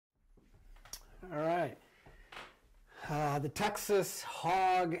All right. The Texas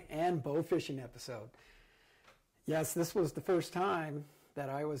hog and bow fishing episode. Yes, this was the first time that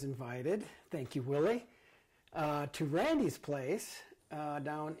I was invited, thank you, Willi, to Randy's place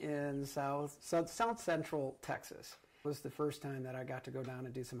down in South Central Texas. It was the first time that I got to go down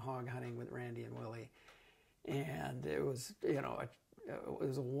and do some hog hunting with Randy and Willi. And it was, it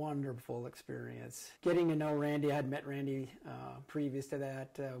was a wonderful experience. Getting to know Randy, I had met Randy previous to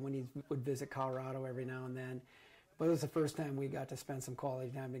that when he would visit Colorado every now and then. But it was the first time we got to spend some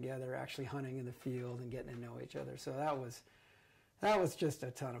quality time together, actually hunting in the field and getting to know each other. So that was just a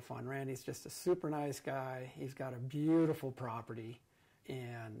ton of fun. Randy's just a super nice guy. He's got a beautiful property,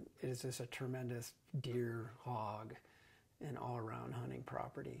 and it is just a tremendous deer, hog, and all-around hunting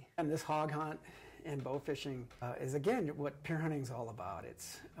property. And this hog hunt and bow fishing is, again, what peer hunting is all about.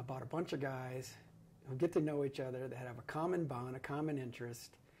 It's about a bunch of guys who get to know each other, that have a common bond, a common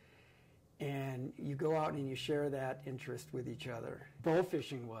interest, and you go out and you share that interest with each other. Bow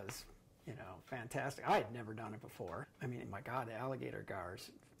fishing was, fantastic. I had never done it before. I mean, my God, the alligator gars,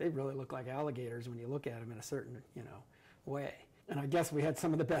 they really look like alligators when you look at them in a certain, way. And I guess we had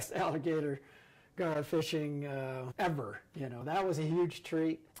some of the best alligator gar fishing ever. That was a huge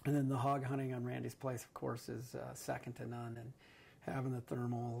treat. And then the hog hunting on Randy's place, of course, is second to none. And having the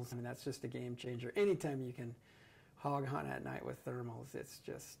thermals, that's just a game changer. Anytime you can hog hunt at night with thermals, it's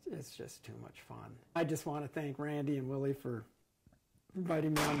just too much fun. I just want to thank Randy and Willi for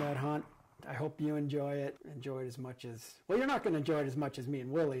inviting me on that hunt. I hope you enjoy it. Enjoy it as much as, well, you're not going to enjoy it as much as me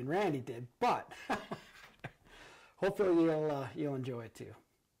and Willi and Randy did, but hopefully you'll enjoy it too.